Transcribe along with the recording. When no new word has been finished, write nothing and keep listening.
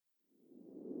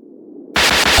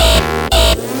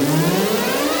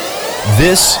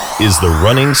This is the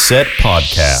Running Set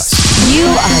Podcast. You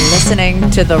are listening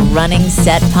to the Running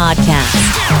Set Podcast.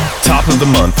 Top of the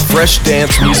month, fresh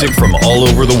dance music from all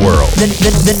over the world.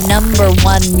 The number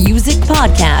one music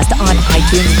podcast on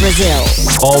iTunes Brazil.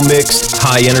 All mixed,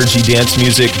 high-energy dance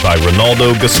music by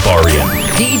Ronaldo Gasparian.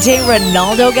 DJ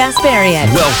Ronaldo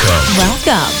Gasparian.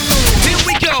 Welcome. Here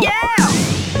we go. Yeah.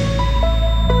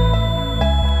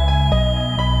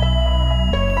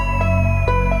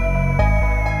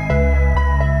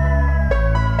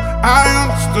 I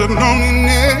understood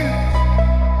loneliness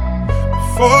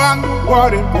before I knew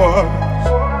what it was.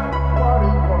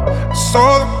 I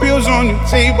saw the bills on your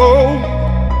table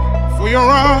for your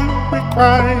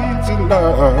unrequited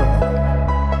love.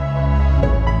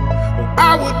 Well,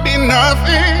 I would be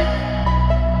nothing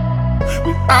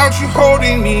without you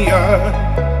holding me up.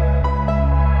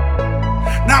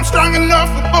 Now I'm strong enough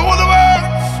for both of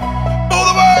us, both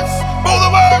of us, both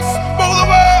of us, both of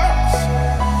us.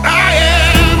 I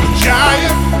am a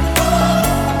giant.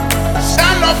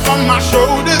 Stand up on my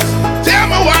shoulders. Tell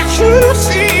me what you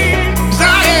see. 'Cause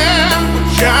I am a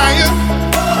giant.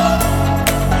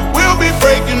 We'll be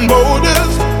breaking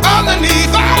boulders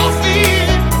underneath our feet.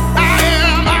 I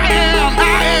am a giant.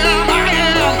 I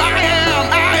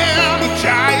am a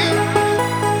giant.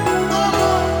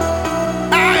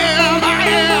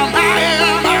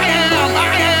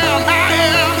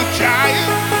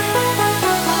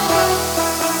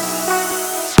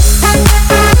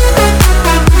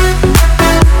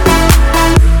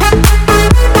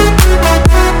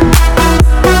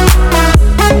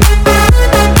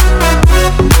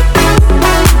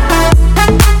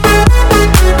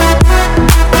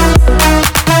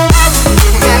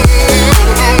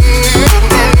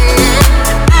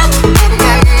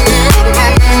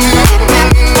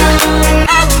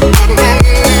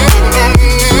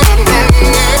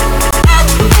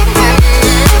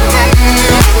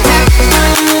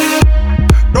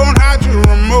 Don't hide your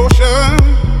emotion.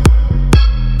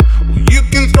 You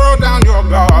can throw down your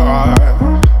guard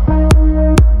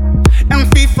and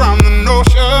feed from the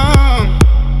notion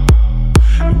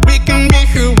we can be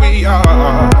who we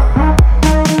are.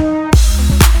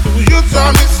 You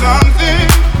taught me something,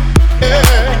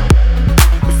 yeah.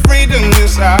 Freedom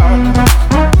is out.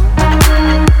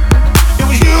 It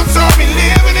was you taught me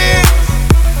living it,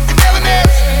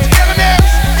 togetherness, togetherness,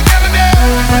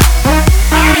 togetherness.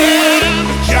 I am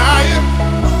a giant.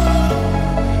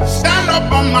 Stand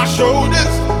up on my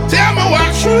shoulders. Tell me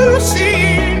what you see.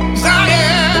 'Cause I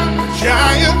am a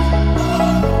giant.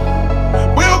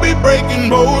 We'll be breaking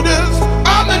boulders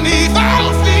underneath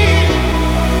our feet.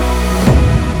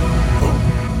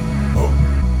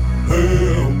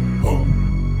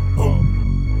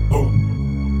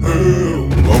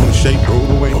 I'm gonna shake, roll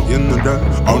away in the dirt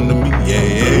under me,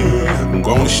 yeah. I'm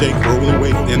gonna shake, roll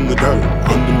away in the dirt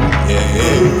under me, yeah.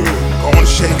 Gonna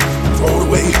shake, roll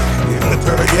away in the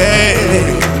dirt, yeah.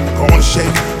 Gonna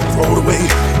shake, roll away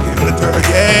in the dirt,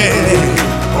 yeah.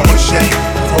 Gonna shake,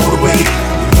 roll away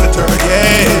in the dirt,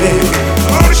 yeah.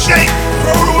 Gonna shake,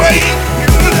 roll away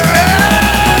in the dirt.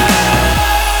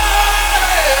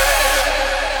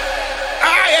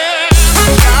 I am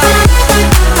a giant.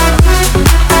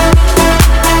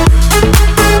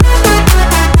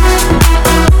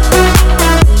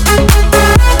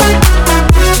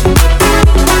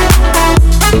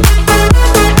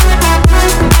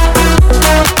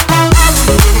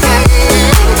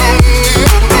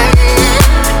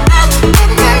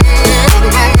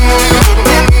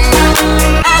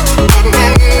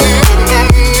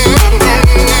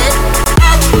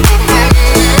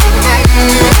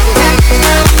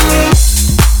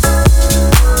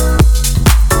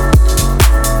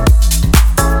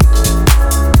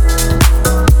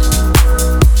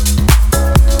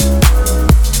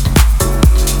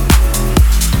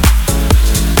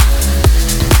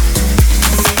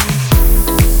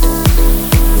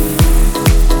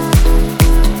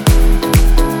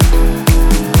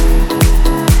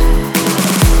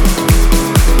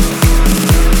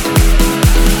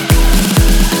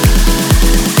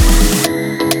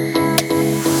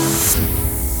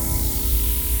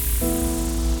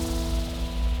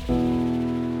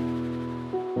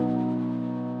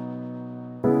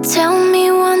 Tell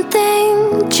me one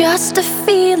thing, just a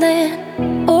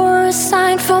feeling or a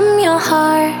sign from your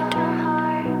heart.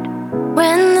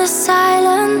 When the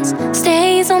silence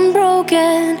stays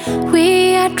unbroken,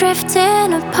 we are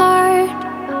drifting apart.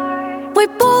 We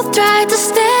both tried to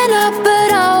stand up,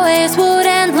 but always would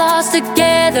end lost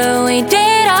together. We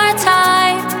did our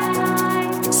time.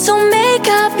 So make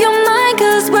up your mind,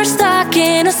 'cause we're stuck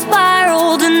in a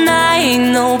spiral,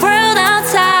 denying the world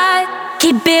outside.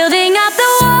 Keep building up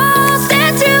the walls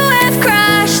that you have cried.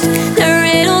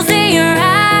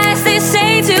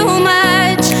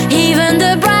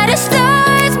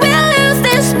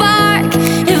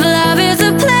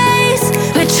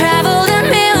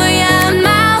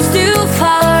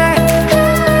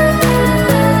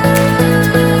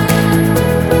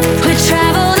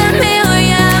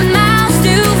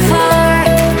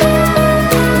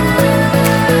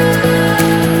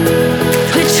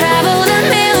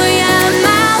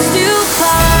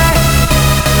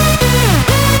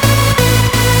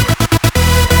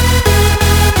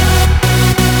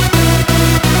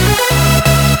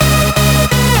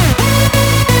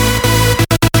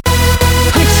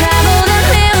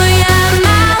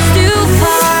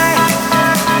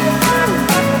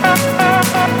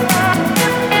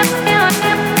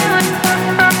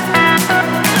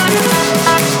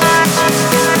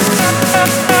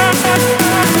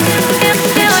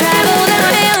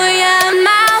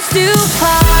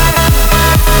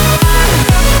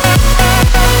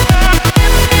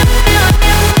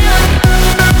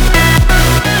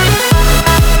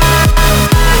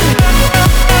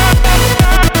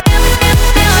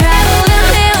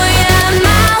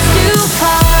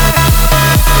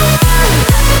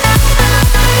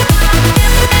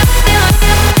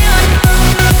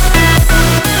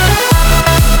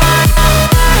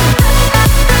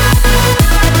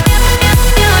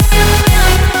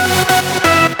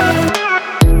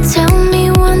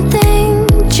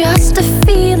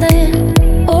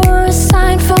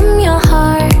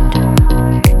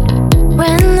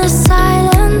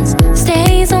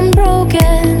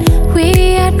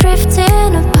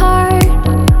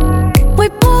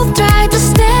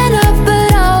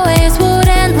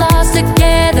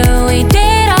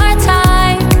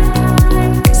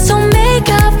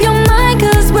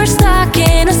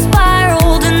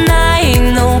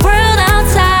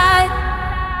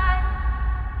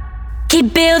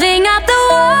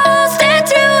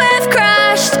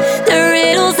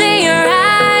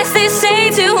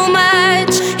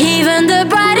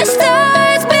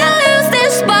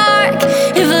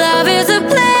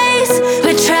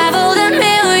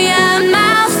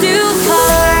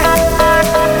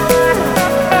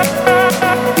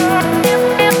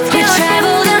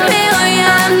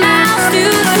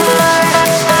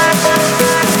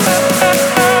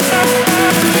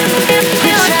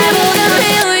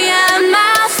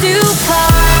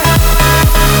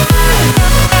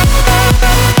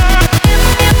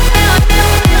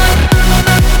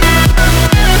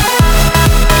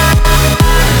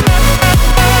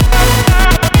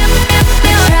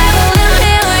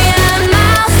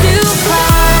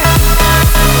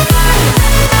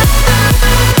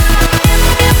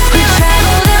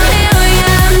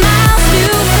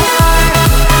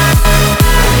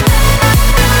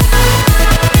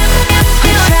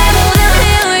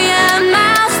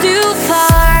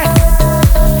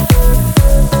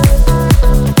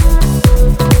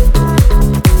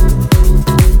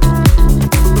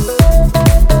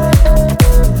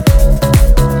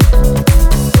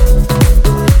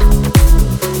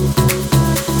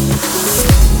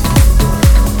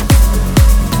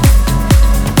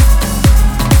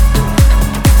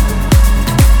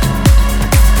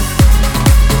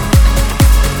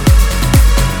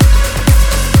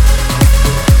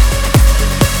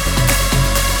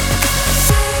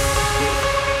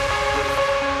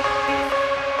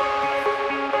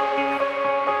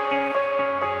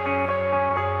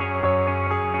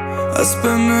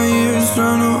 spent my years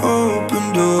trying to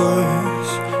open doors,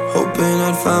 hoping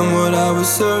I'd find what I was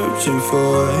searching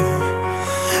for.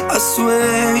 I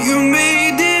swear you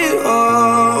made it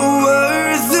all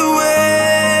worth the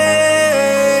wait.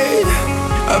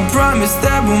 I promise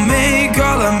that we'll make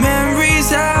all our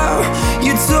memories how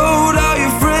you told all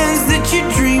your friends that you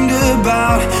dreamed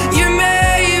about. You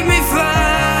made me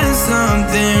find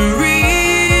something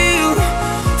real,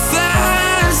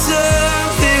 find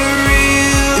something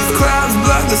real. If clouds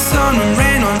block the sun and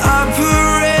rain on our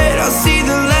parade, I'll see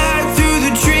the light through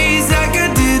the trees like I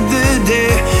did the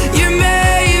day you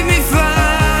made me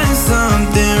find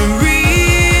something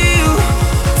real,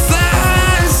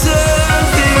 find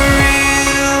something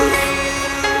real.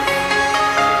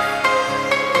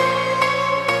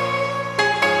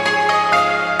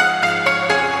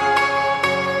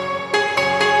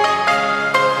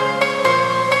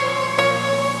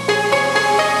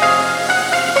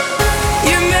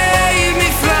 You made me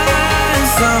find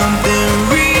something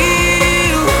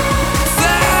real,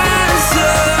 find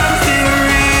something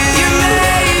real. You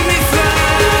made me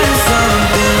find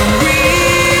something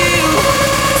real,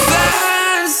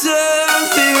 find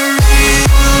something real.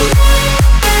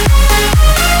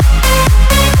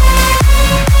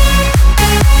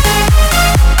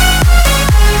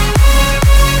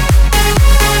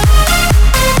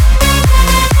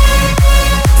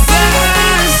 Find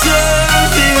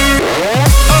something.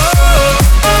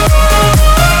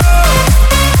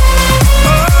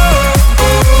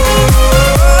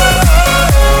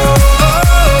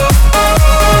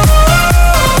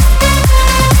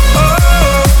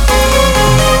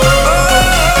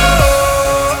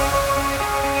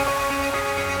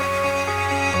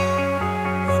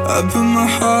 I put my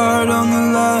heart on the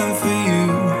line for you.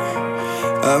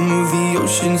 I move the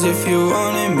oceans if you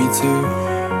wanted me to.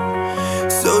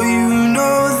 So you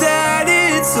know that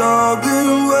it's all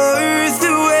been worth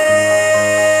the wait.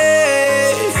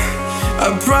 I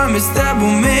promise that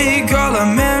we'll make all our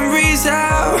memories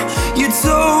how you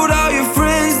told all your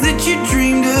friends that you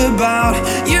dreamed about.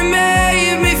 You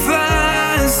made me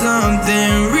find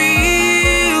something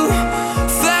real,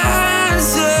 find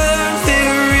something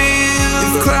real.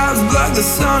 If clouds block the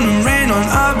sun and rain on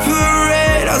our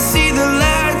parade, I'll see the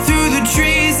light through the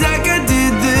trees like I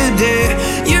did the day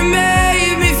you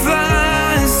made me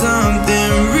find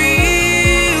something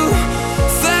real,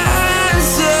 find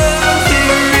something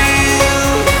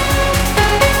real,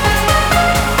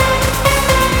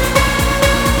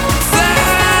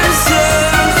 find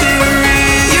something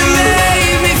real. You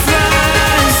made me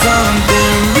find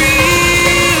something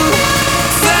real,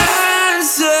 find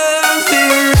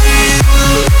something real.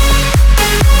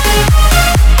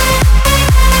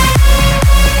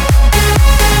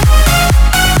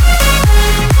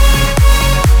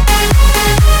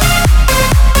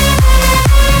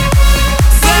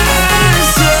 Find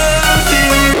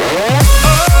something.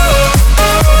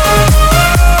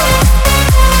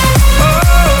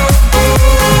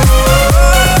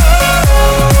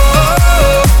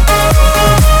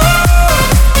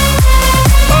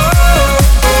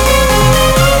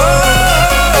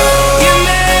 You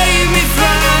made me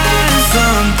find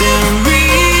something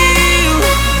real,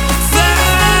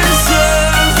 find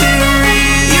something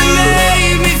real. You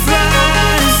made me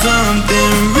find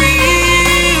something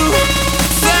real,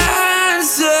 find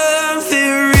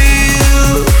something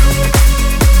real.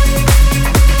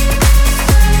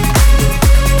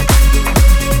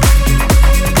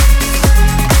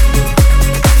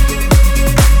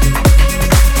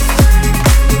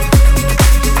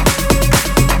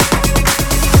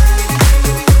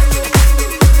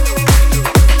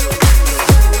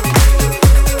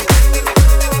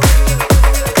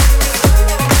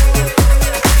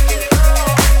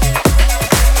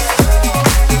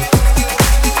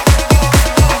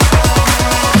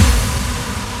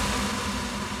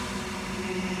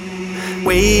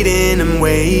 Waiting and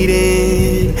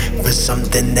waiting for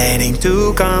something that ain't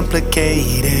too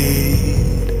complicated.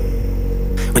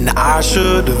 When I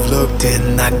should have looked,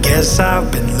 and I guess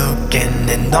I've been looking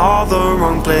in all the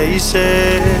wrong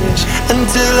places.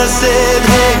 Until I said,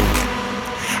 hey,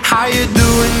 how you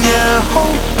doing? Yeah,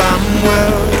 hope I'm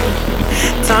well.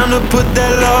 Time to put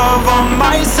that love on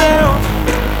myself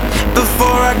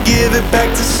before I give it back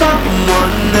to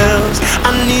someone else.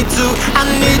 I need to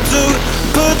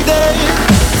put that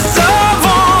love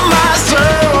on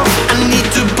myself. I need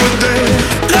to put that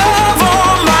love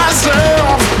on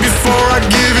myself before I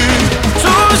give it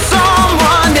to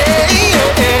someone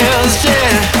else.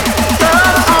 Yeah,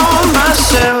 love on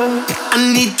myself. I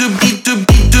need to put that,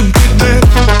 need to put that,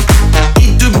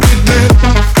 need to put that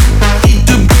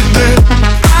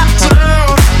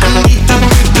myself. I need to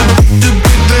put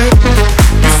that.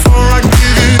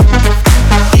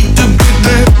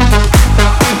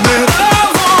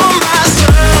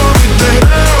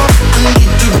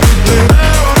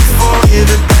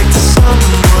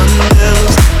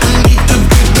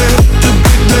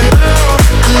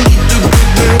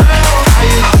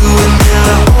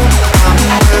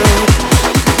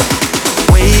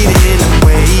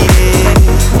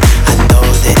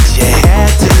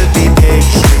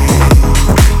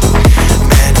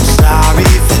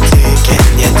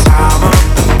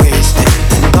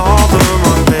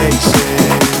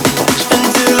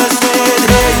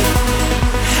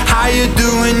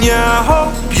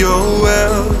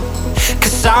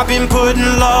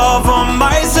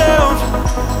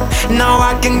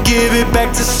 can give it back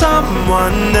to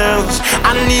someone else.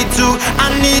 I need to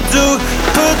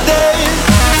put that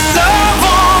love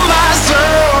on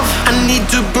myself. I need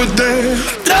to put that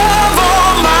love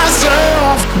on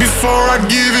myself before I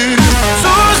give it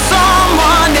to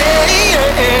someone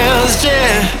else.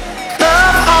 Yeah,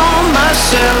 love on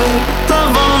myself,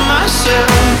 love on myself,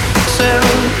 self,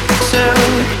 self,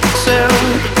 self,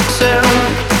 self,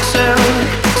 self,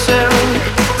 self,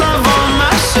 love on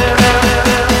myself.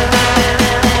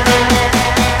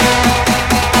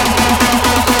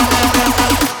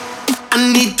 I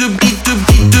need to put that,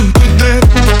 need to put that,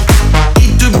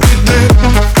 need to put that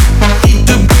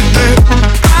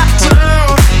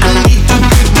myself. I need to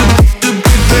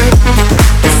put that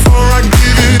before I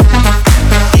give it.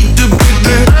 Need to put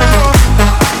that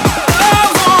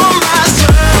love on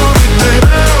myself.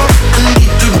 I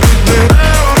need to put that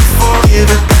before I give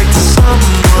it back to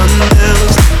someone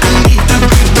else. I need to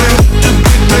put that,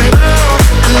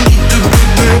 I need to put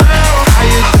that. How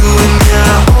you doing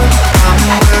now? I'm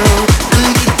well. I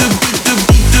need to put that,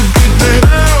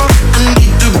 I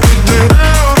need to put that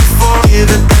before I give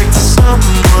it back to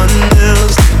someone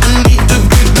else. I need to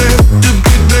put that,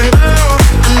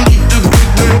 I need to put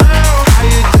that. How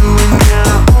you doing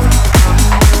now?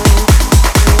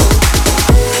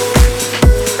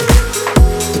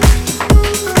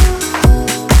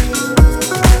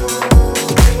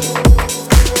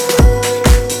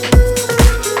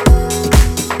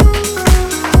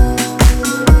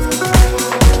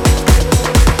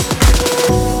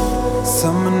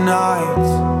 Summer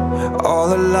nights, all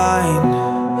aligned,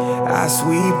 as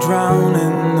we drown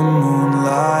in the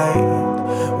moonlight.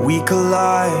 We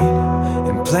collide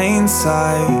in plain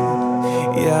sight.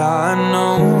 Yeah, I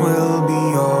know we'll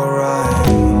be alright.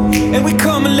 And we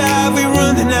come alive, we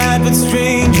run the night with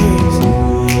strangers.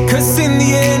 Cause in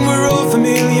the end we're all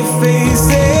familiar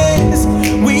faces.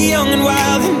 We young and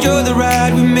wild, enjoy the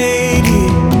ride, we made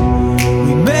it.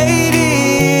 We made it.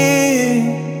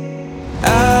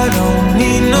 I don't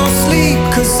need no sleep,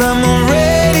 cause I'm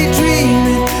already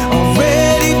dreaming,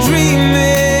 already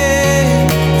dreaming.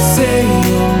 Say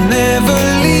you'll never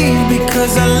leave,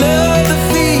 because I love the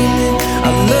feeling,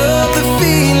 I love the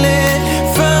feeling.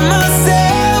 Find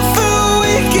myself a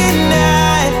wicked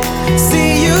night,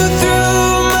 see you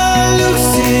through my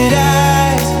lucid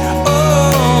eyes.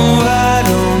 Oh, I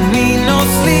don't need no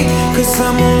sleep, cause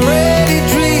I'm already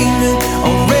dreaming,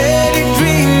 already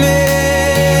dreaming.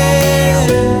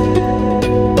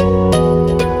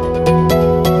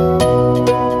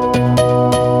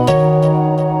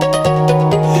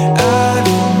 I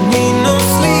don't need no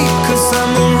sleep, cause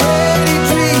I'm already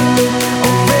dreaming,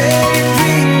 already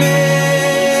dreaming.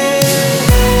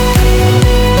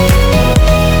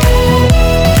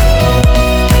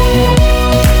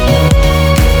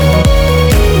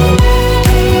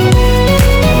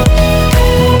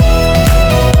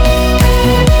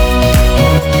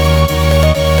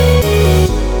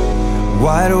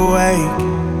 Wide awake,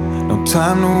 no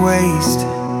time to waste.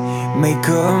 Make a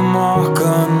mark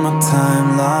on my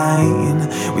timeline.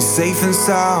 We're safe and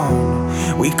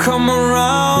sound, we come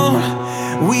around.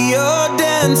 We are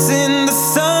dancing the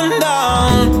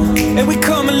sundown. And we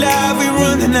come alive, we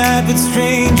run the night with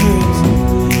strangers.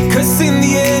 Cause in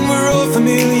the end we're all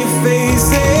familiar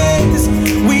faces.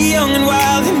 We young and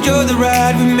wild, enjoy the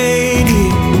ride, we made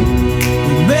it.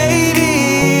 We made it.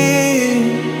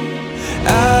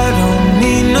 I don't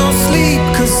need no sleep,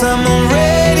 cause I'm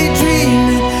already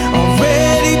dreaming,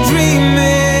 already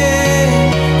dreaming.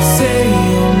 Say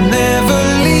you'll never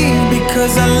leave,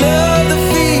 because I love the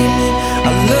feeling,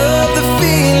 I love the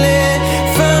feeling.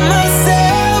 Find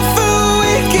myself a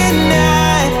wicked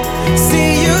night,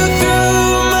 see you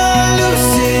through my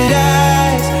lucid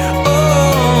eyes.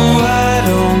 Oh, I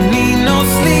don't need no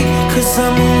sleep, cause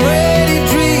I'm already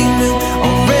dreaming,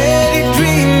 already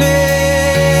dreaming.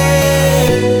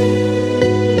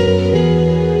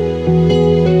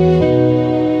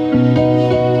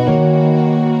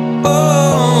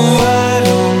 Oh, I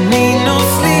don't need no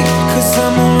sleep, cause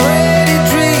I'm already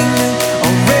dreaming,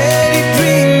 already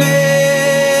dreaming.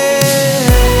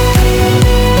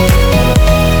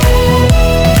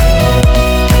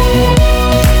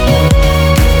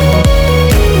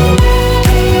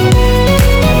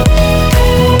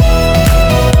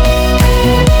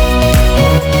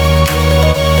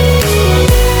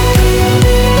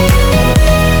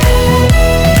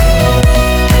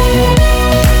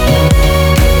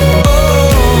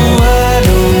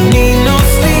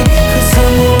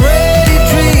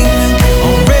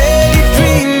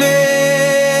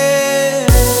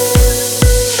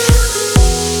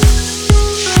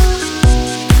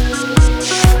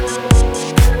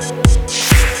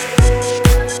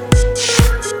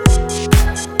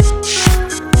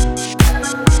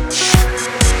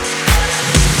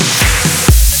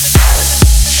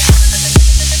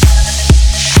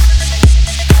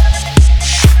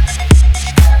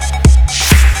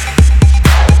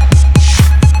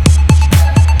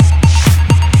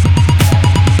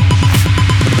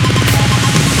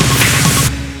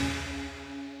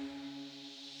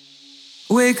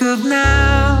 wake up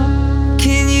now,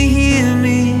 can you hear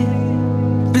me?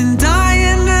 Been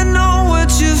dying to know what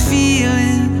you're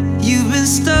feeling. You've been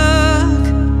stuck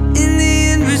in the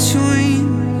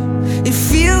in-between. It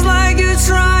feels like you're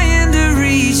trying to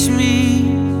reach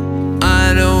me.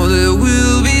 I know there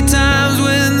will be times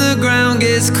when the ground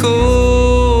gets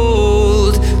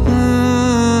cold,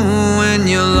 when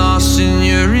you're lost and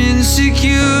you're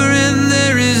insecure and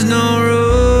there is no road.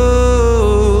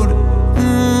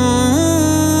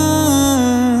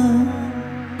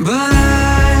 But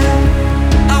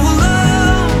I will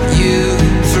love you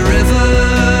forever.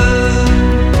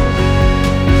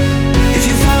 If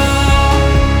you fall,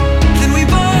 then we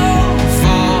both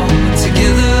fall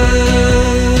together.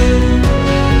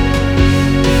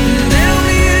 There'll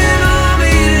be an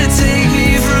army to take me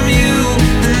from you,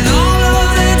 and all of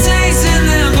the takes and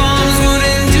their bombs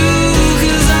wouldn't do.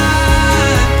 'Cause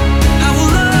I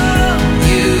will love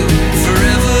you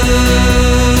forever.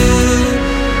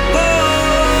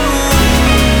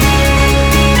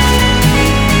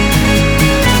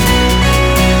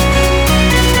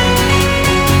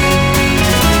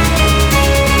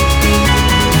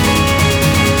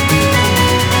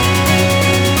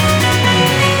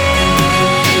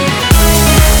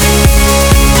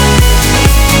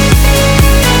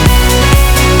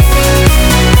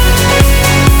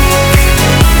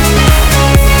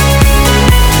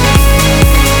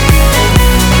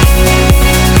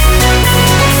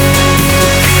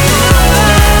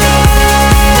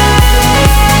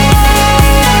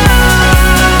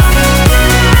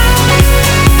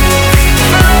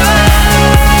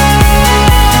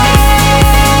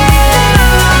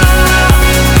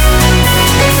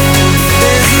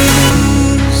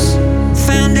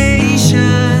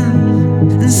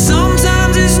 And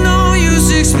sometimes it's no use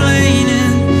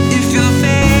explaining if your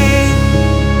faith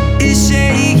is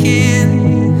shaking,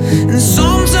 and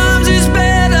sometimes it's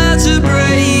better to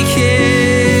break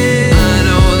it. I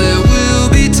know there will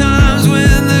be times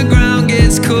when the ground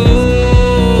gets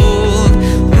cold,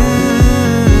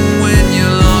 when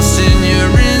you're lost and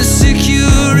you're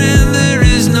insecure and there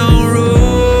is no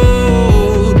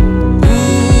road.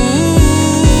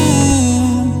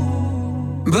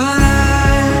 But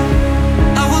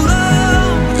I will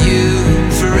love you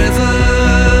forever.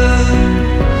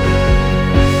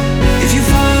 If you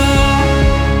fall,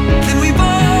 then we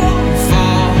both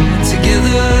fall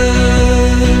together.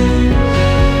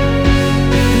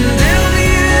 There'll be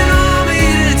an army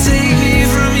to take me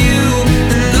from you,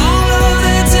 and all of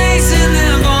the takes and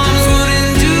their bombs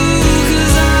wouldn't do.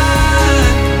 'Cause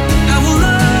I will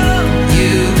love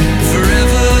you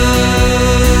forever.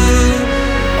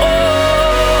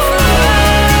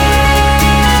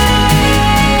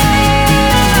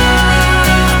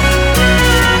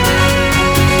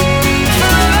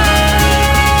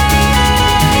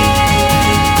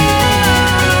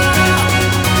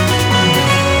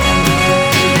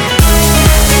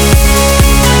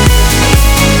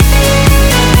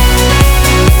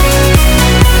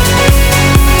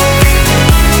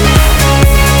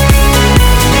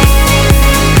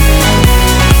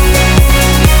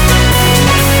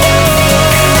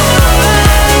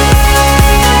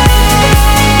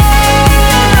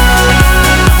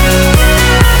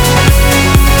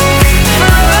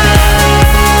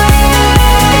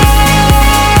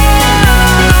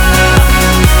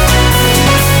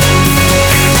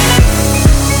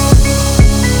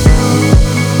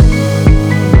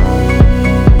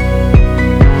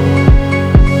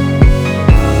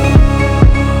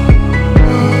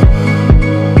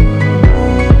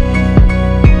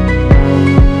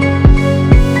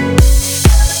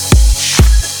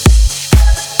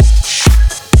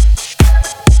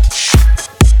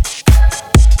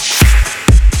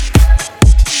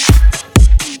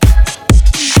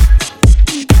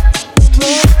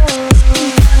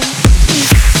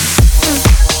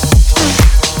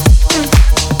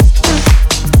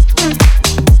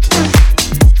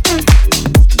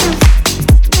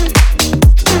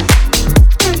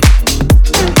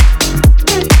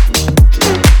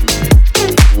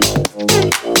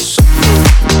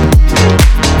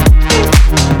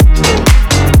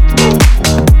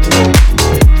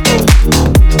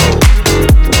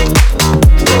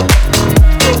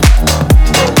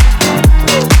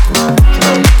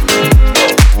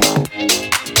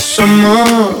 Summer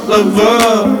lover,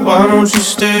 why don't you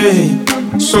stay?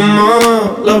 Summer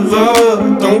lover,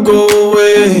 don't go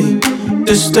away.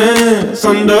 Distant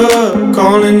thunder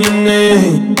calling your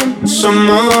name.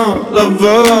 Summer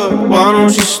lover, why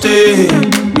don't you stay?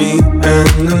 Me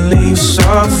and the leaves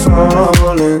are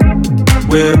falling.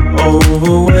 We're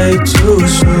over way too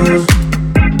soon.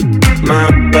 My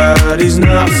body's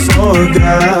not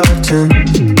forgotten.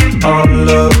 All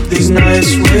of these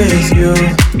nights with you,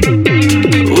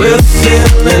 we're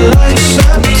feeling like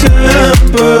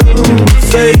September,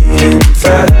 fading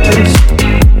fast.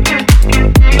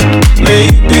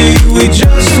 Maybe we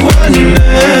just were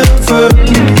never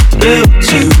built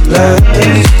to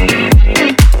last.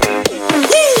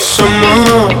 Summer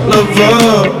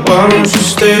lover, why don't you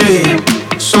stay?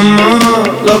 Summer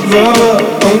lover,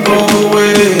 don't go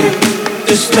away.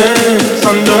 Distant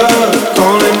thunder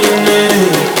calling your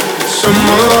name.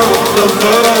 Summer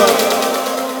lover,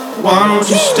 why don't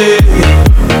you stay?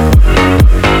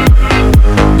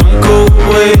 Don't go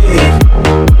away.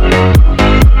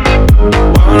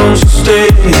 Why don't you stay?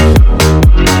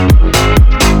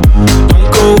 Don't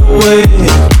go away.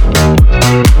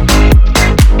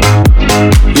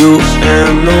 You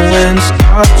and the winds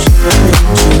are changing.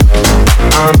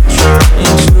 I'm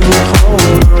trying to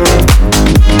hold on.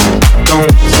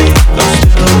 Don't think I'll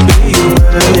still be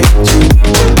waiting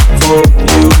for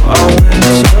you all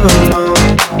winter long.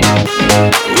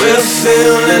 We're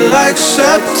feeling like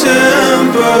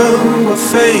September, we're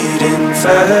fading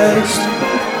fast.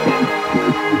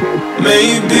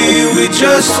 Maybe we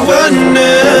just were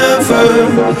never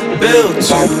built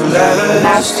to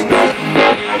last.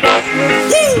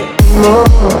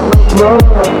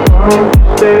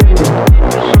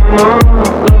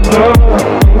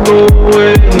 Go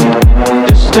away.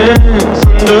 Distant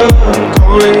thunder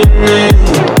calling your name.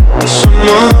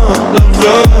 Summer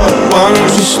lover, why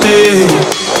don't you stay?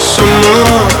 Summer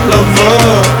lover,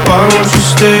 why don't you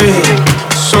stay?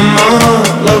 Summer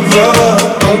lover,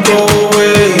 don't go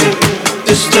away.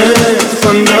 Distant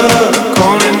thunder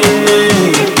calling your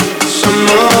name.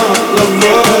 Summer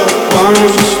lover, why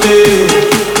don't you stay?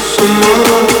 Summer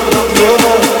lover,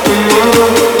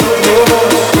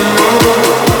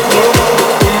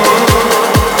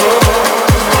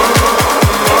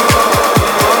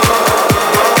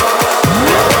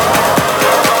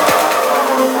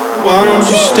 why don't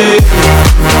you stay?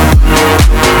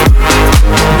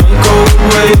 Don't go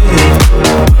away.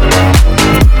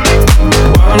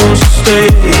 Why don't you stay?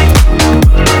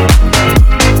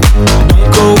 Don't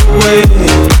go away.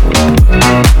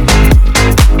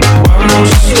 Why don't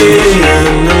you stay? And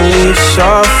the leaves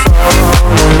are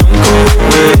falling. Don't go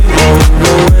away. Don't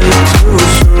go away too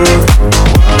soon.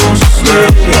 Why don't you stay?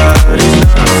 Body's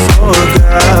not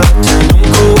forgotten.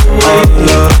 Don't go away.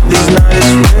 Love these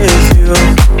nights with you.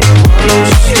 Why don't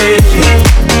you stay?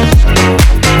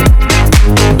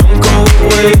 Don't go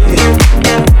away.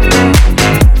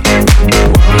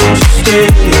 Why don't you stay?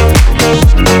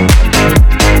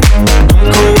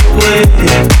 Don't go away.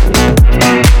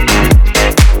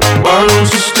 Why don't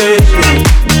you stay?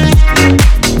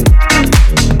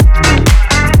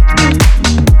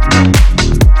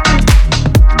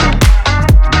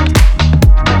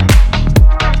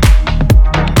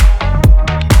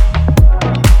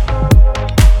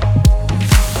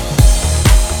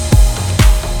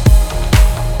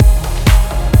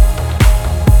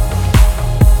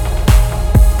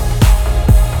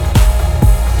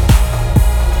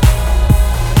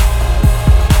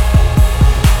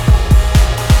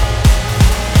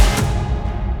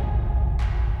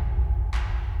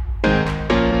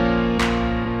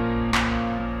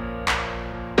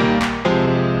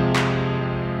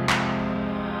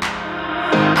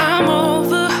 I'm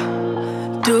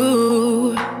overdue.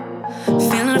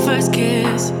 Feeling the first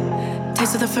kiss,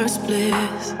 taste of the first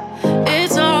bliss.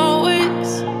 It's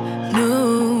always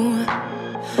new,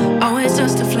 always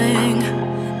just a fling,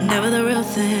 never the real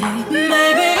thing.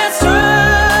 Maybe it's true.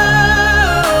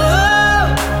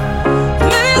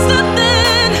 Maybe it's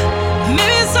nothing.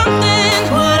 Maybe it's something.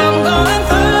 What I'm going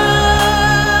through.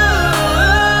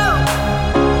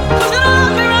 Who's gonna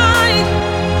love me right?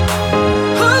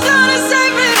 Who's gonna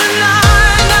save me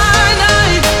tonight, night,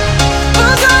 night?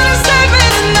 Who's gonna save me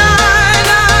tonight,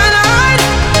 night, night?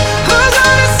 Who's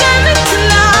gonna save me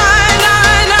tonight,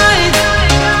 night, night?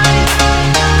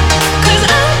 'Cause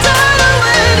I'm tired of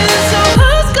waiting, so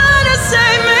who's gonna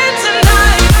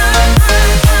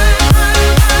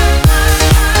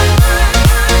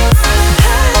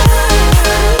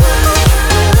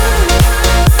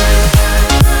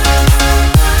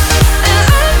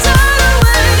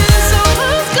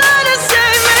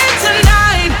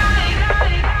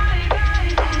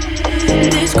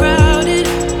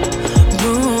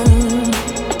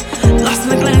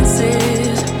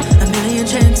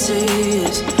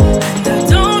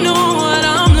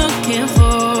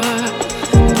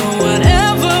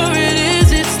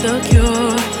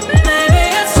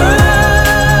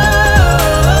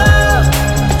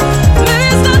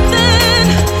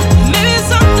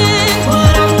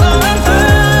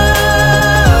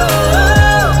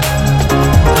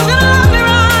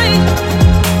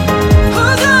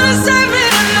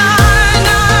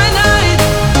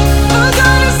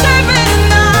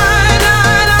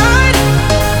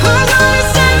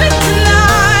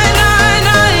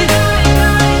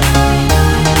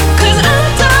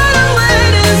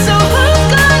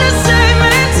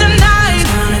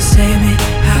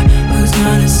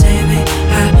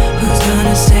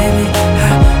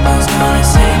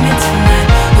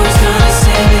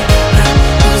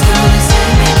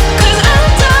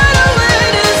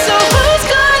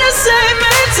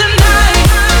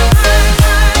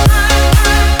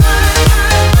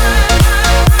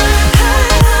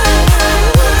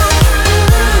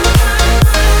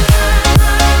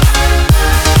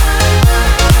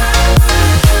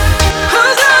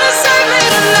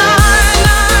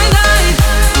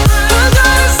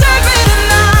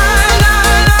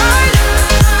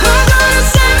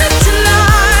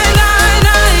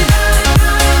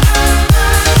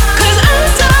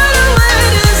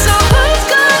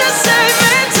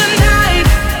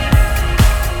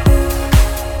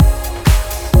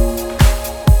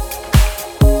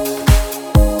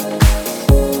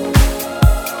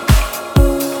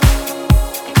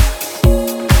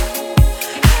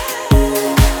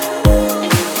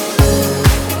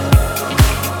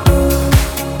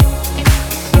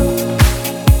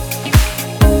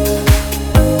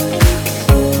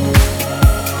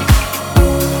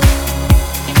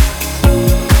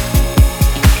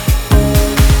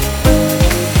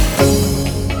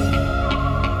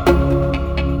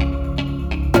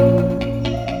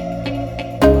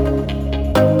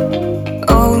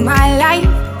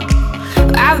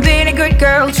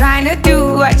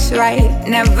what's right,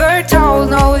 never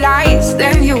told no lies.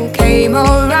 Then you came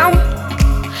around,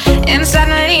 and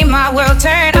suddenly my world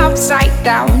turned upside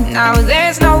down. Now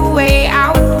there's no way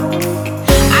out.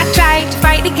 I tried to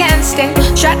fight against it,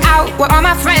 shut out what all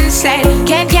my friends said.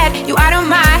 Can't get you out of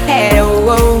my head.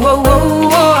 Oh, oh, oh, oh,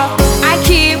 oh. I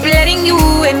keep letting you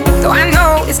in, though I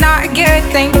know it's not a good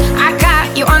thing. I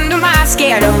got you under my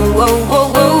skin. Oh, oh,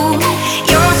 oh, oh.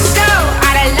 You're so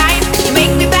out of line. You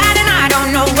make me bad and I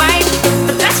don't know why,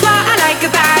 but that's what I like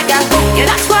about ya. Yeah,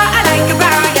 that's what I like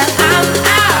about ya. I'm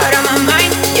out of my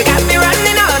mind. You got me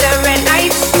running all the red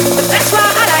lights, but that's what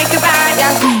I like about ya.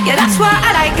 Yeah, that's what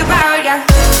I like about ya.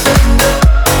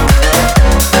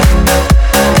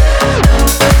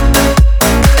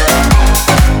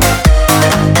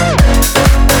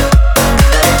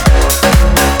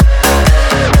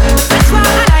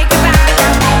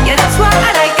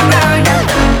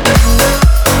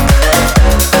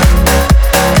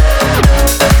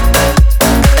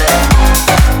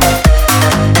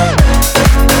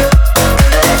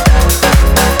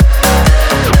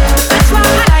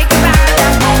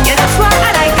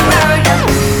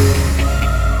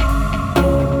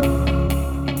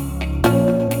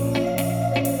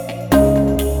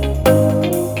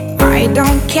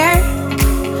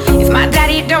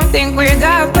 Think we're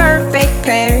the perfect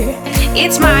pair.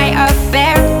 It's my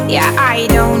affair, yeah, I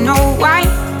don't know why.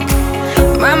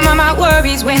 My mama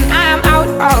worries when I'm out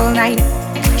all night.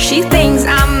 She thinks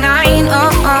I'm 9,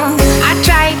 I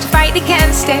tried to fight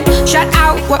against it, shut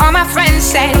out what all my friends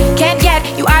said. Can't get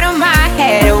you out of my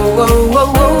head. Oh, oh,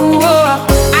 oh, oh,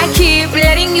 oh. I keep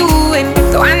letting you in,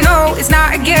 though I know it's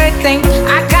not a good thing.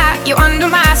 I got you under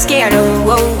my skin.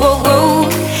 Oh, oh, oh, oh.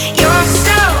 You're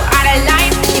so out of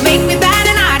line. You make me bad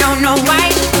and I don't know why,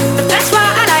 but that's what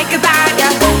I like about ya.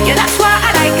 Yeah, that's what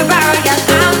I like about ya.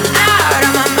 I'm out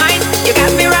of my mind. You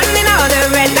got me running all the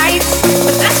red lights,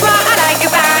 but that's what I like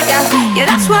about ya. Yeah,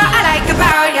 that's what I like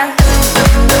about ya.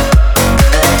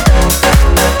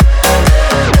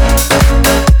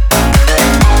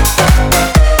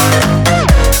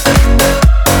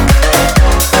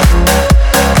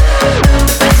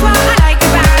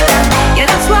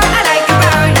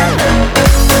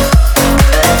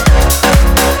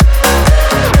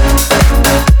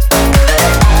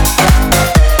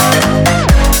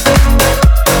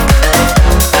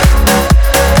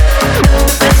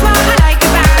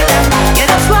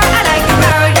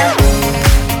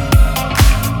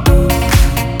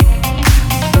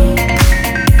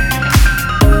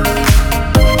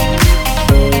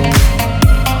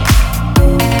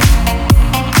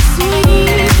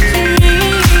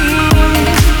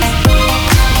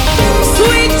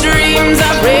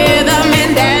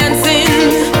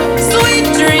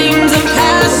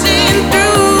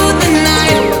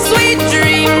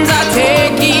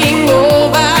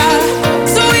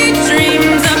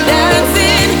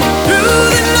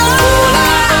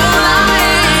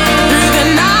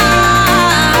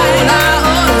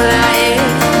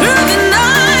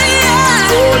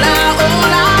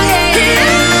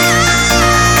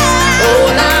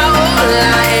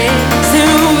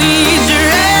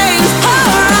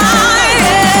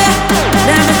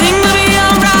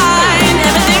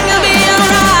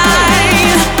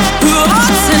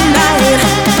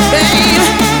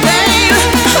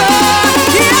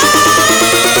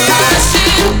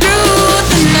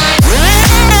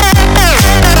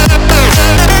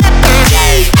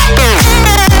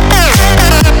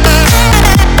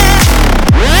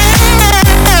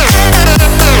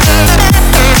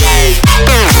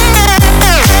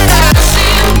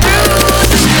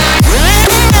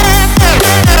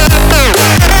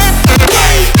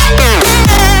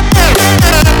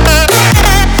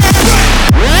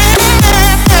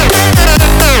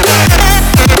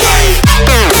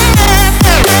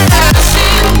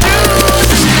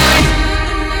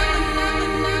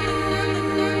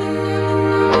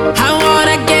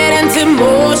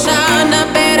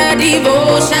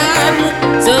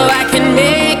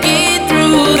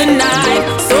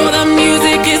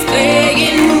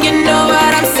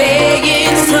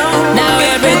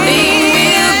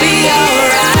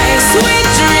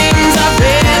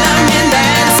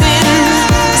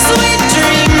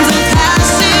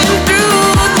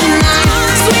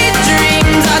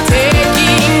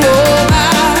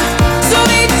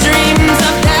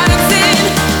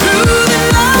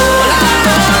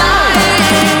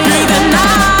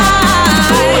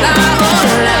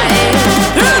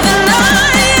 Through the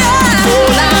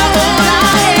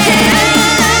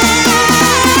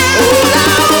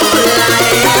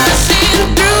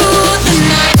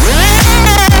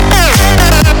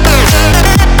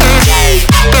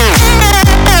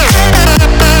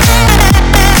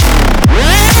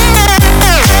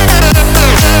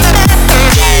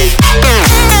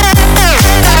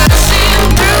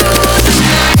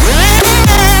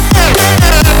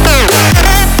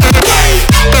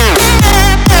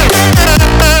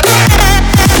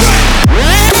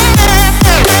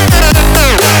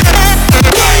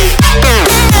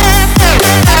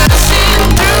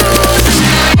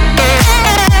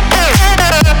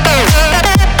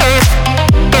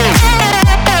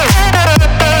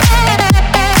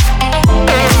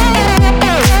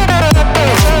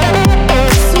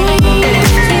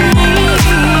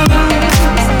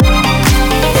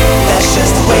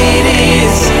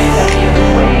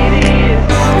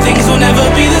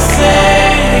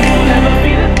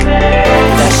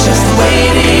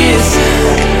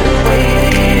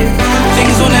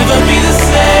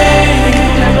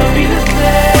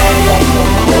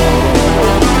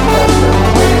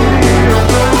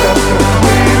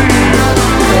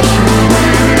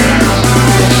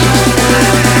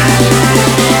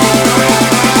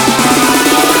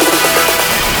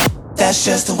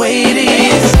just the way it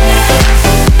is.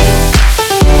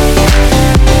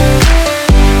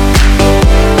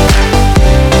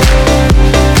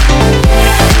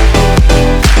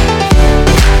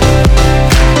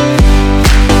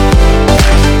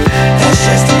 That's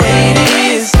just the way it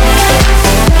is.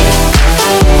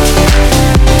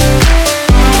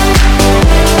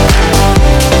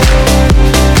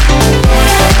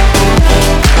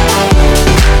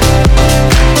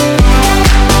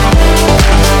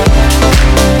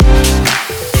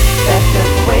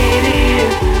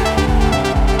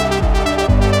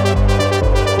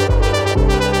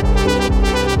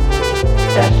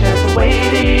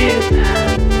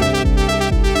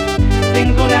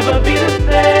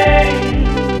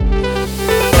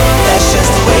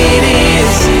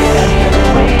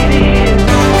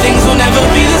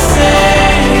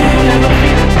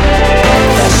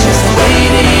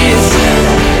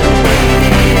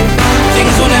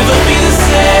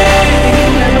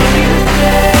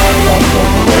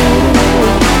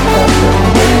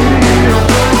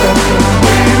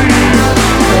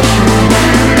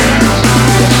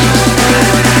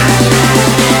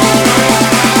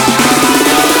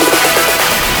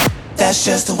 That's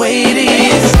just the way it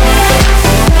is.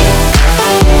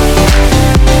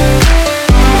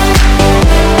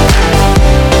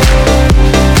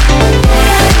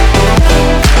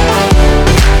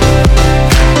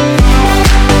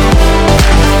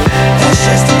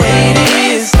 That's just the way it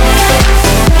is.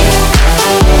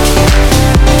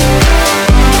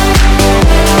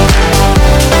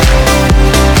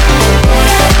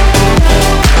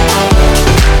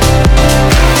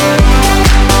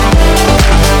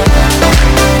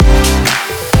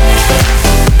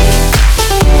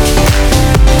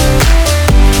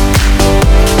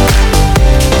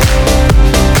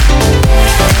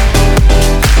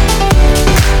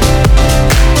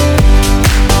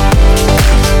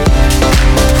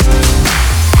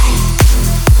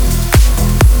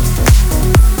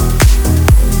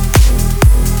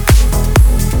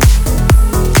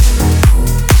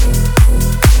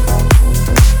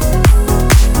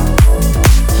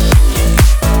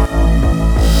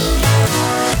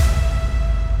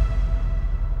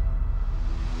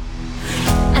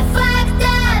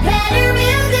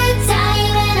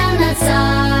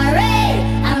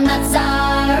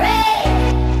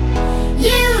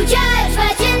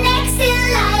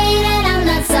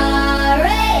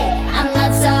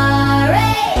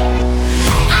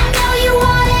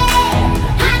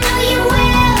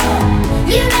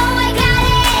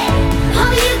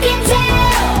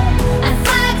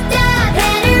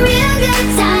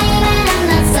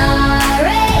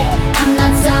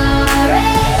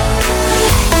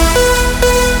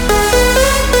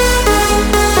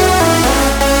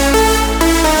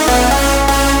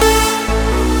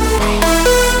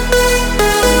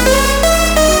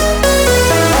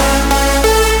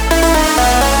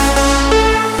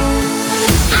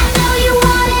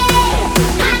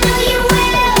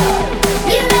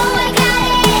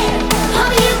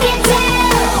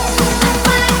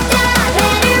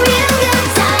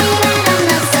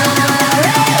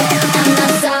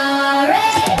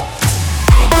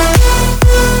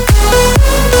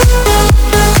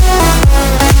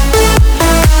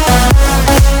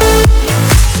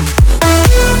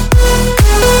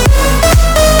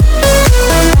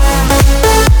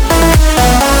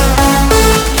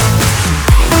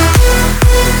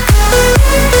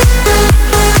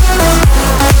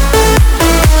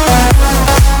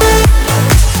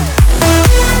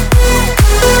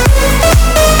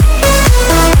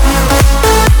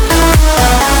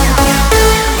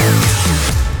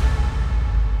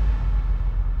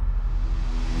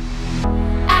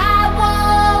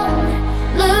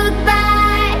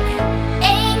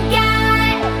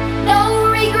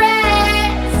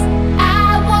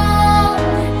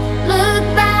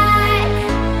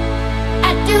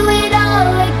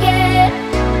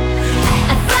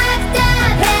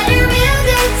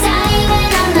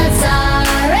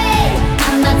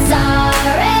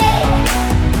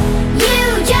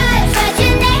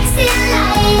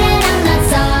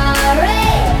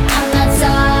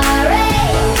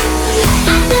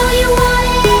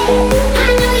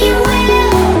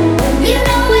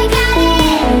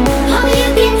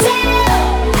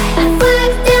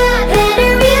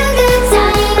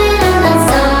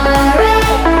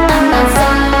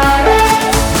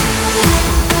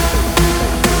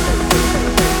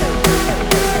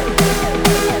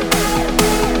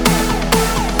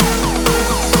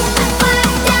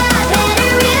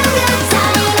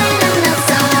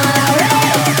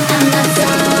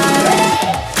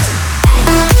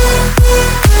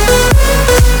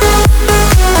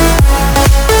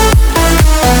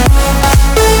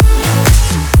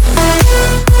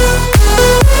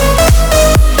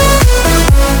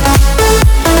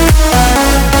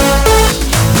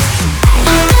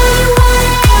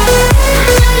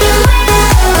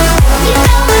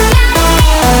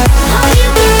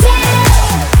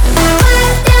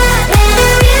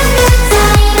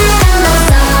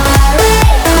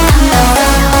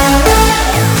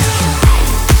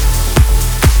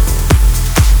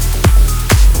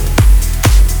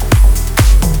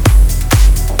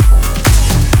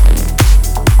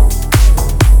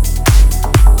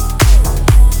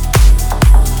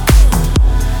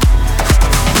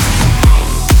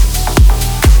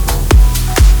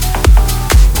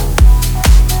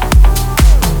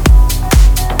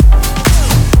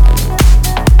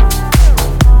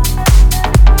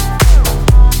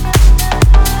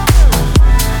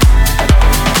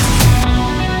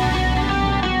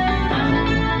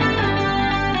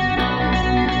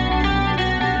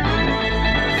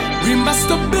 We must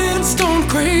have been stone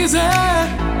crazy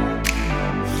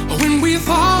when we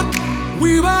thought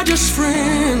we were just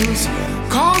friends.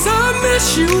 'Cause I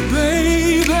miss you,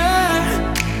 baby,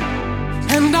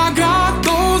 and I got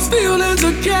those feelings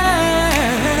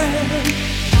again.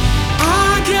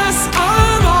 I guess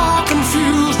I'm all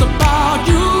confused about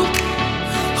you.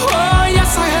 Oh,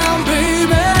 yes, I am,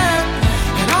 baby,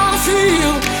 and I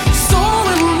feel so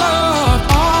in love.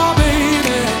 Oh,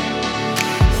 baby,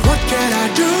 what can I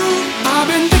do? I've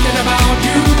been thinking about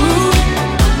you.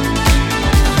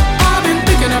 I've been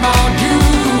thinking about you.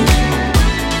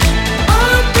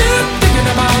 I've been thinking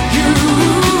about you.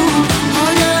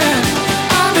 Oh,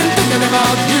 yeah, I've been thinking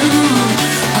about you.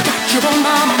 I got you on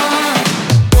my mind.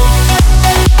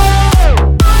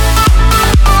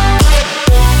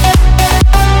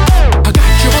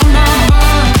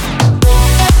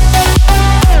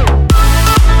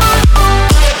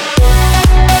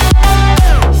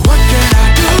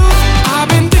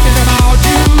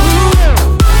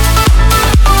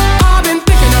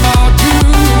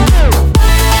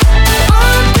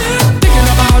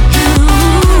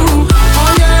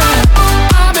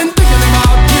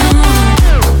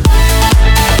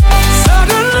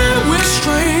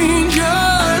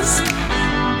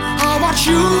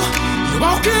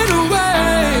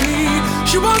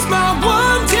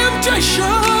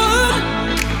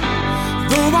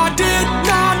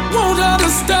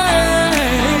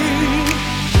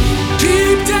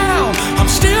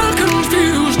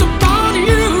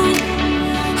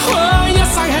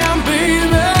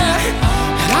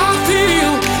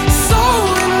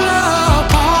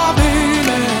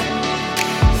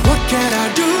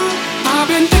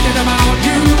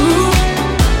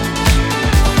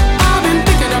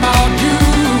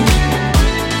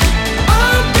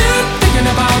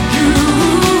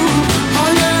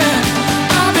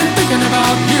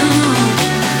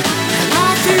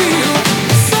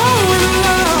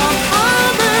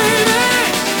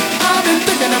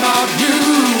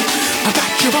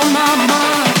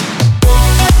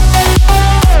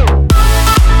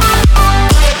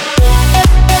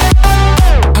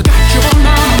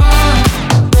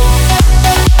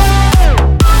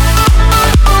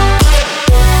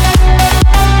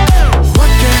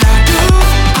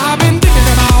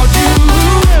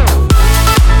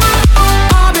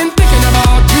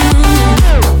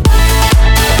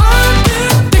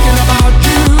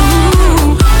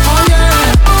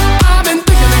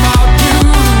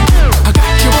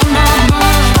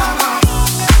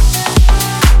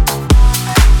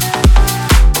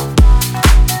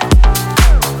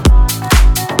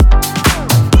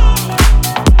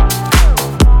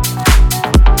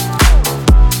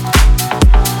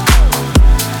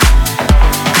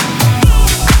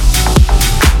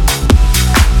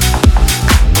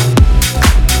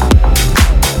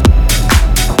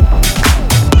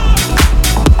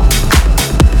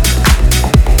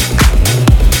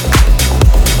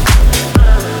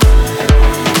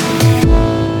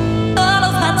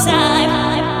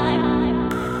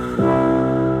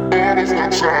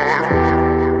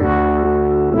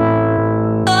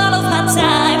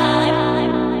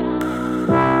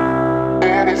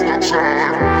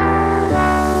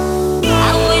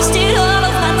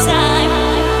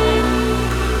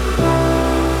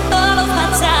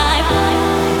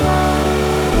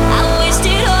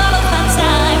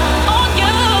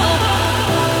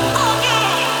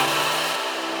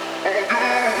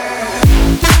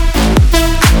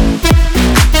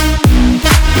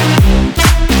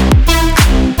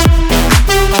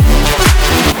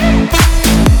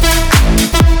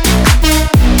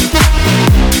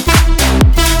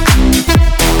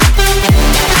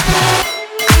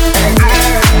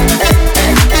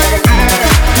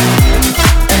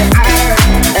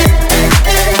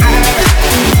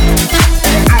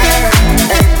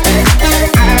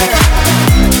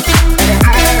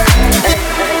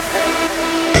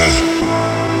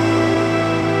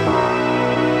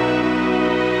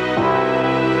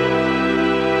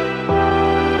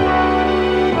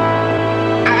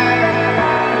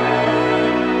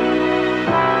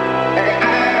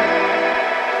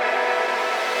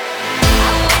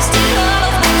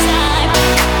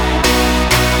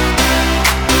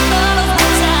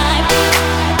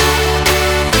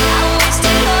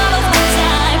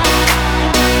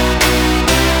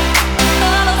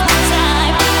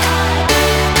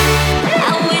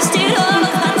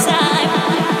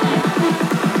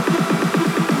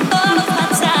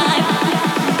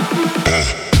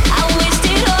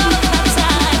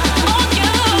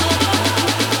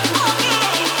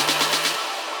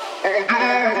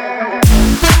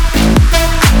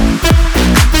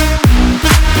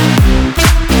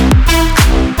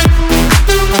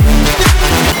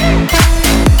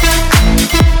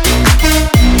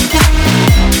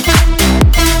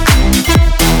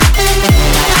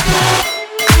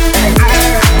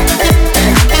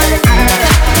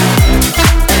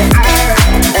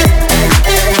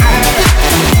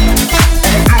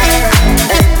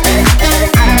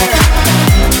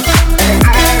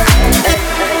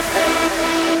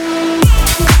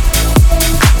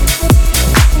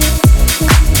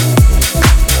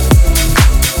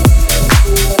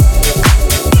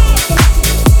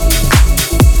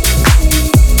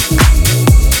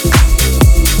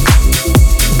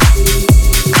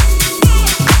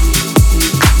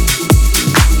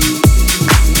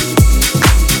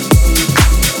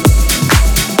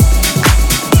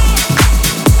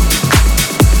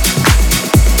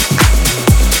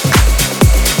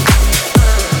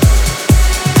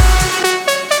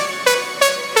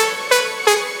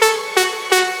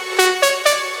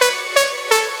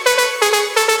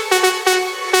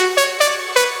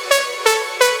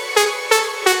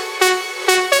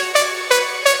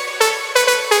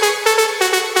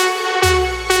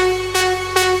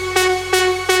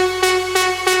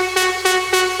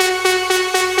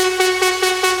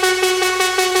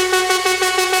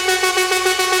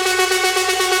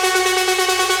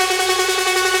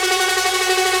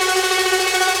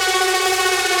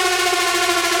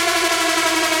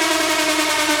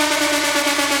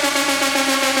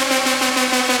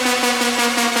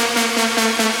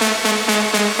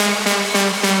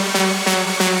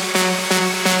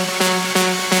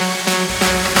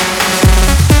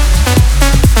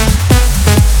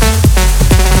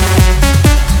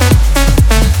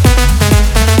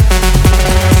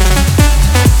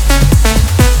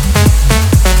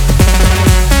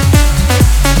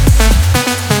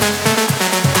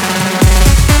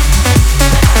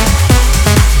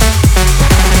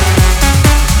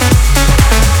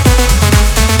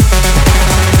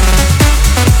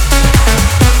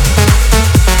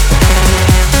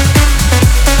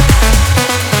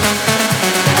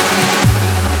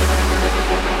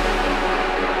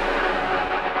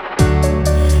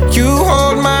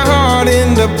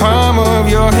 palm of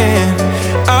your hand.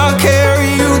 I'll carry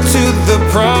you to the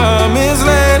promised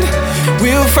land.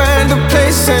 We'll find a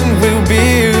place and we'll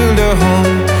build a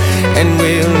home, and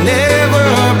we'll never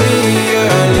be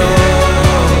alone.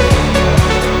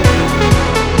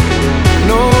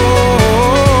 No,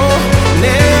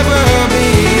 never be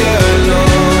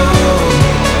alone.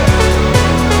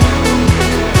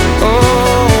 Oh,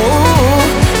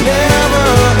 never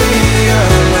be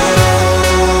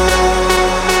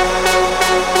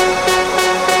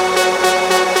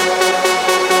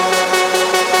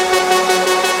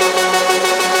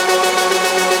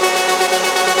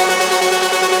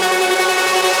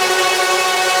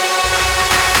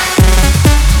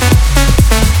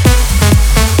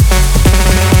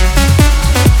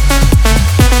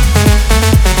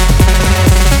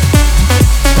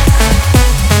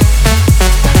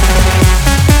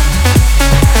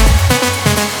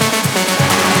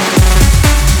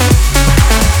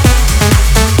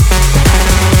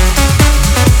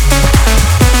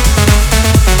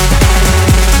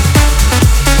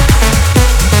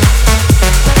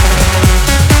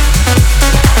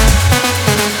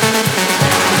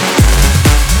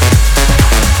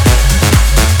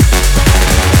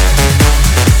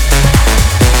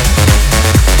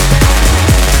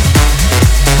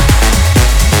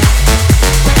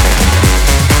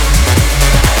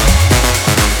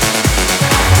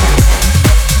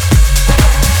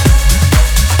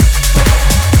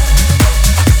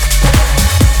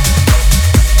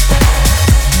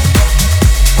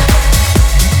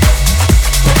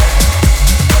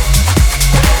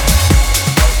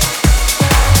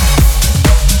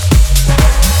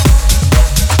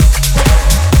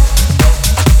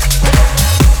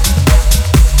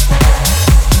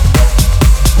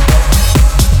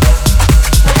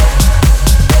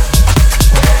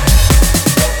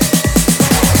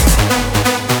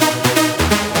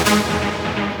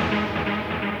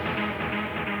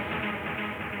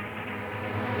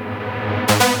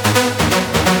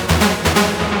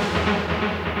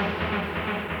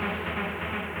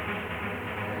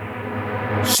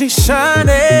She's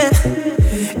shining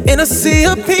in a sea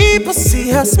of people, see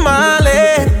her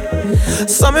smiling.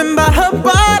 Something about her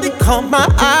body caught my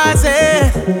eyes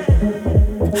and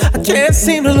I can't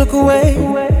seem to look away.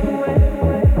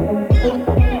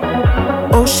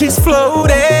 Oh, she's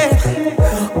floating,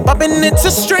 bumping into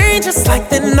strangers like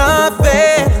they're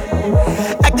nothing,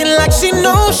 acting like she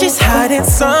knows she's hiding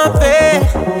something.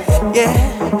 Yeah,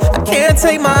 I can't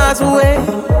take my eyes away,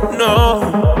 no.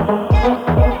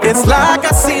 It's like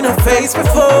I've seen her face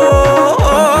before.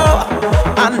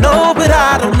 I know, but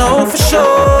I don't know for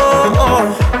sure.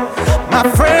 My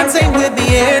friends ain't with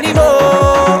me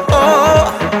anymore.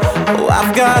 Oh,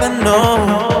 I've gotta know.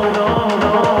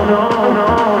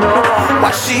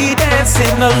 Why she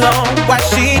dancing alone? Why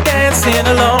she dancing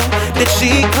alone? Did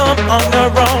she come on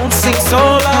her own? Seems so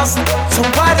lost. So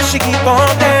why does she keep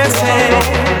on dancing?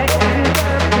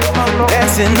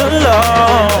 Dancing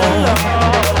alone.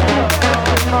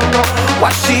 Why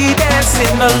she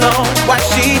dancing alone? Why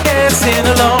she dancing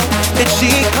alone? Did she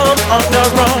come on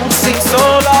her own? Seems so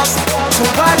lost. So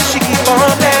why does she keep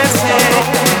on dancing?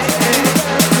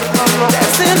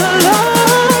 Dancing alone.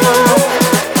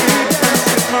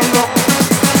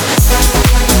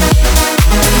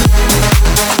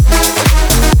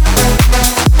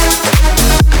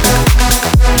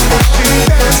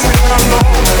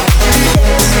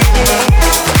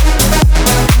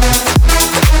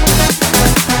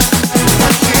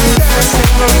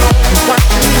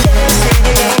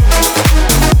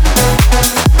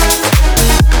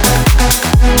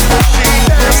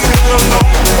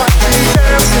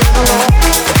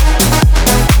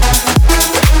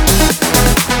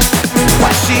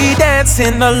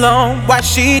 Alone, why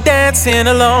she dancing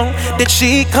alone? Did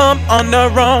she come on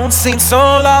her own? Seems so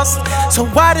lost. So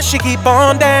why does she keep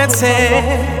on dancing?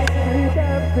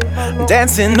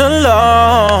 Dancing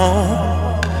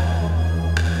alone.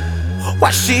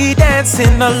 Why she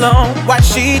dancing alone? Why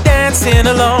she dancing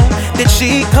alone? Did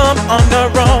she come on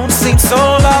her own? Seems so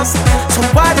lost. So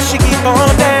why does she keep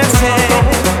on dancing?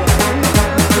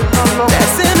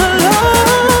 Dancing alone.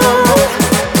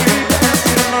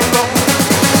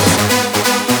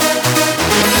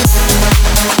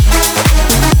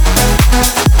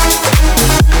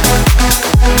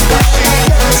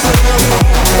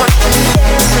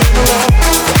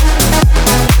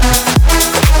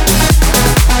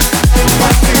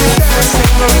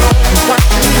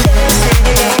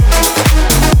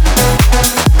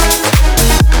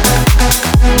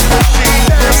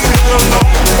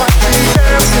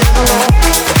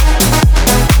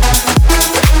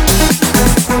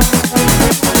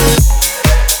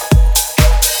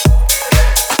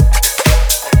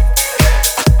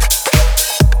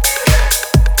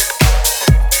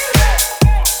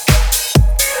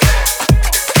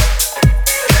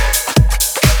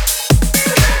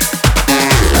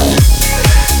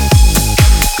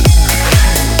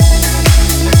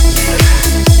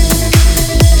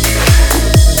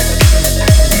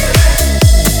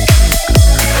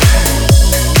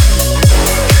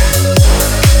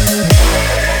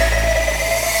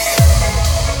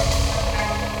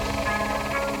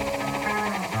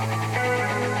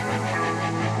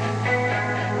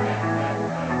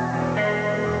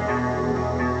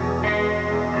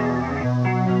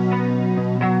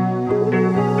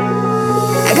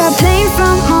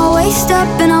 up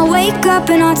and I wake up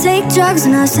and I take drugs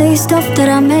and I say stuff that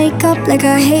I make up. Like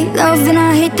I hate love and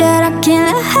I hate that I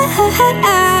can't lie.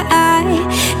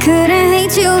 Couldn't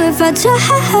hate you if I tried.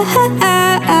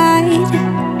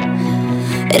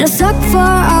 It'll suck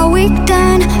for a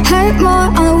weekend, hurt more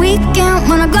on the weekend.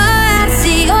 When I go out,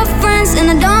 see your friends and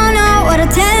I don't know what to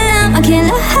tell them. I can't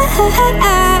lie.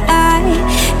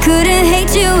 Couldn't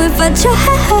hate you if I tried.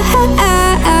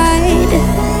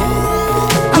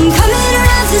 I'm coming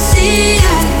around to see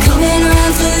ya, coming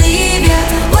around to leave ya.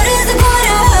 What is the point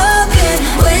of hoping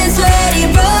when it's already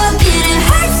broken? It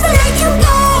hurts to let you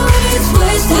go, and it's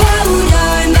worse to hold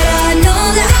on. But I know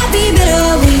that I'll be better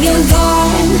when you're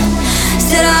gone.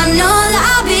 Said I know that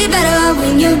I'll be better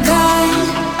when you're gone.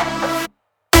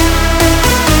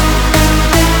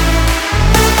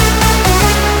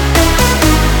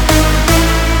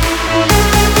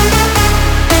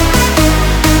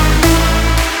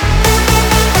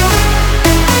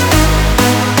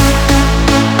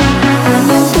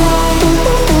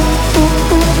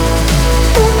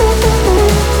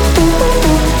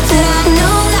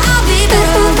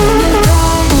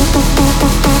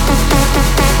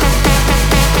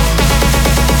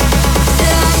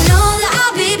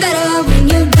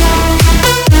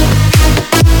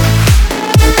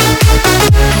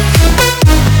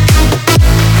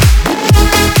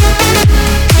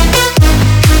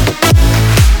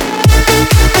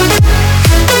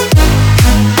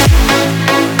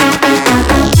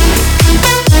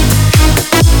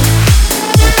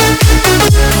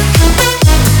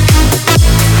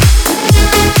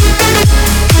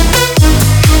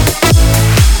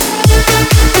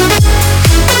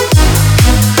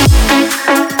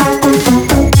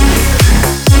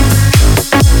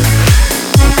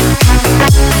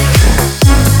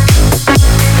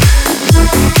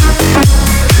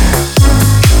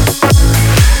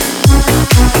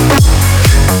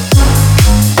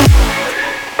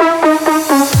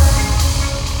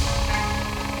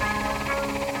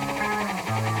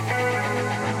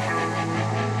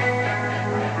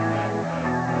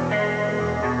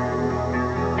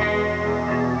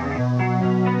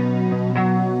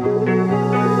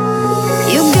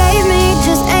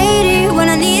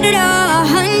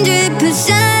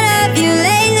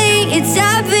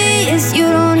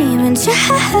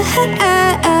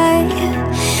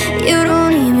 You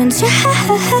don't even try.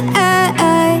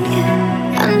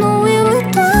 I know we were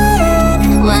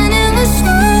done when it was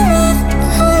done.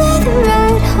 I'll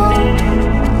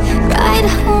ride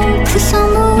home, 'cause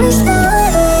I'm always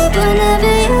there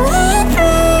whenever you want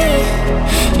me.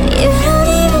 You don't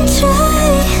even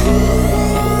try.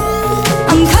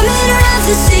 I'm coming around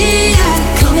to see ya,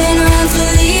 coming around to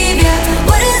leave ya.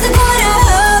 What is the point of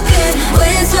hoping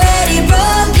when it's already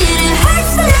broken? It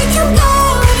hurts to let you go,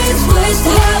 and it's worse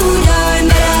to hold on.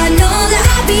 But I know that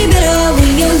I'll be better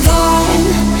when you're gone.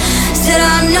 Said I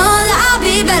know that I'll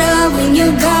be better when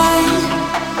you're gone.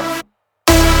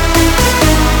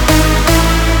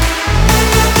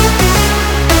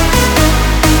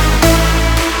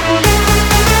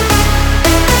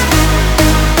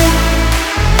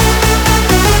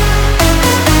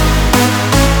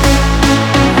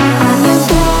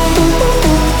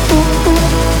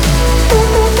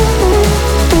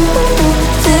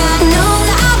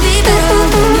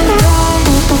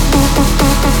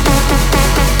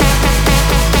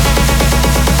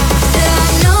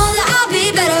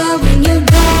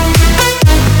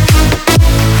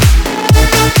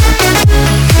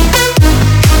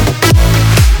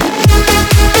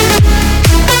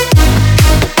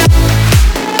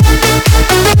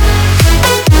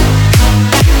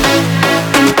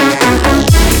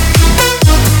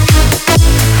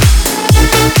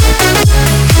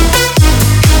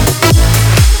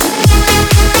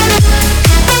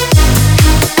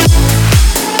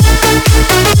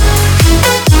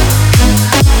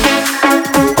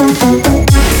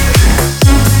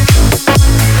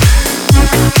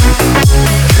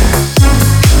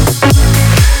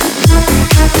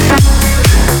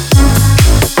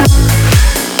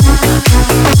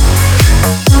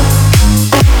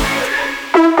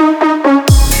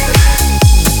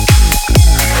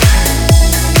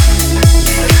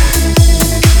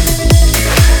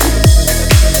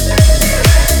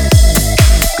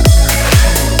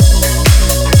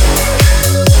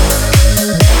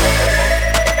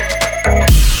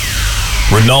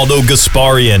 Ronaldo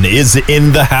Gasparian is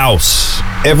in the house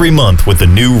every month with a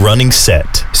new running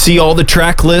set. See all the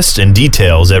track lists and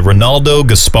details at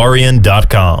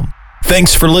RonaldoGasparian.com.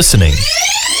 Thanks for listening.